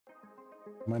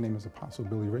My name is Apostle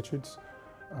Billy Richards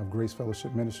of Grace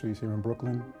Fellowship Ministries here in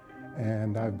Brooklyn,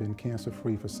 and I've been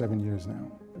cancer-free for 7 years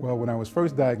now. Well, when I was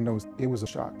first diagnosed, it was a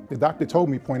shock. The doctor told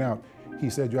me, point out, he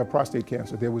said, you have prostate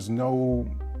cancer. There was no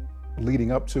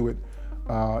leading up to it.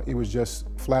 It was just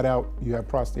flat out, you have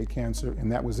prostate cancer,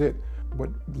 and that was it. What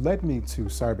led me to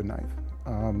CyberKnife,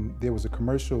 there was a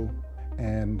commercial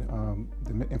and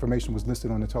the information was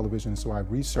listed on the television, so I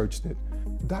researched it.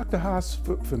 Dr. Haas,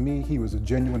 for me, he was a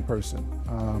genuine person.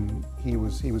 He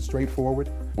was straightforward.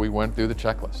 We went through the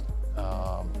checklist,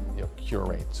 cure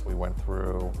rates. We went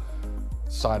through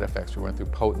side effects. We went through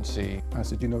potency. I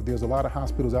said, there's a lot of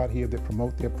hospitals out here that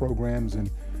promote their programs,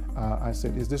 and I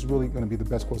said, is this really going to be the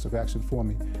best course of action for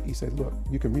me? He said, look,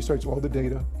 you can research all the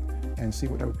data and see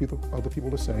what other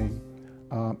people are saying,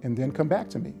 and then come back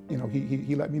to me.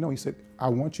 He let me know. He said, I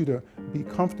want you to be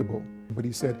comfortable, but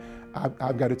he said,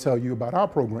 I've got to tell you about our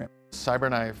program.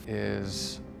 CyberKnife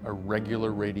is a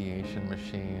regular radiation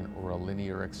machine or a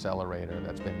linear accelerator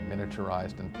that's been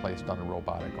miniaturized and placed on a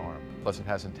robotic arm. Plus it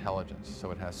has intelligence, so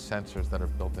it has sensors that are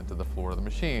built into the floor of the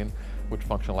machine which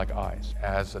function like eyes.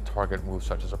 As a target moves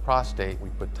such as a prostate, we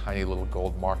put tiny little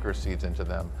gold marker seeds into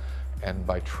them, and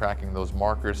by tracking those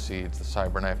marker seeds, the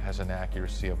CyberKnife has an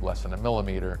accuracy of less than 1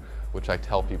 millimeter, which I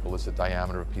tell people is the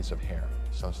diameter of a piece of hair.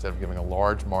 So instead of giving a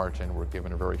large margin, we're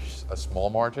given a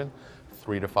small margin,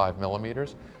 3 to 5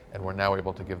 millimeters, and we're now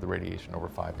able to give the radiation over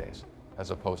 5 days, as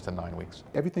opposed to 9 weeks.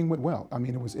 Everything went well. I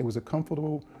mean, it was a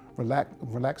comfortable,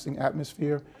 relaxing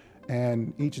atmosphere,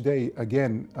 and each day,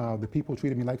 again, the people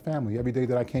treated me like family. Every day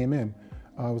that I came in,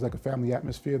 it was like a family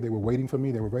atmosphere. They were waiting for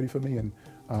me, they were ready for me, and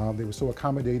they were so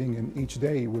accommodating, and each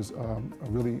day was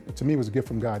to me, it was a gift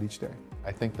from God each day.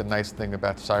 I think the nice thing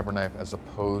about CyberKnife, as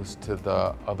opposed to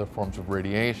the other forms of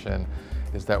radiation,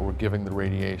 is that we're giving the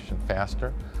radiation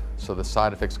faster, so the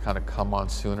side effects kind of come on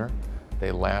sooner,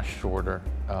 they last shorter,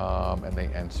 and they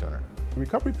end sooner. The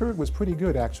recovery period was pretty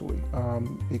good, actually,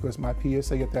 because my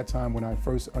PSA at that time when I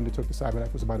first undertook the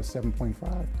CyberKnife was about a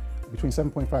 7.5, between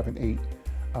 7.5 and 8.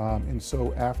 And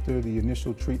so after the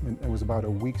initial treatment, it was about a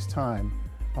week's time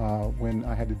when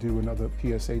I had to do another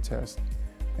PSA test.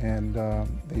 And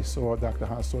Dr.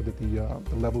 Haas saw that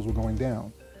the levels were going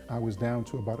down. I was down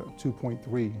to about a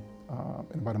 2.3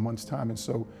 in about a month's time. And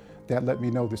so that let me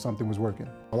know that something was working.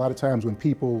 A lot of times when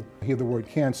people hear the word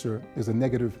cancer, there's a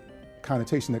negative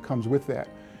connotation that comes with that.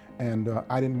 And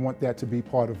I didn't want that to be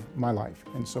part of my life.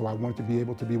 And so I wanted to be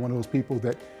able to be one of those people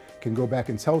that can go back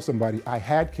and tell somebody, I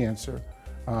had cancer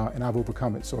and I've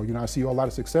overcome it. So, I see a lot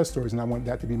of success stories, and I want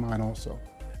that to be mine also.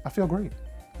 I feel great.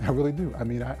 I really do. I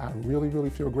mean, I really, really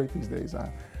feel great these days.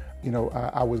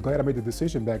 I was glad I made the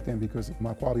decision back then because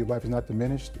my quality of life is not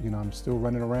diminished. I'm still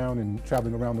running around and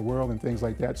traveling around the world and things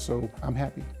like that. So I'm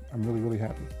happy. I'm really, really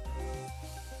happy.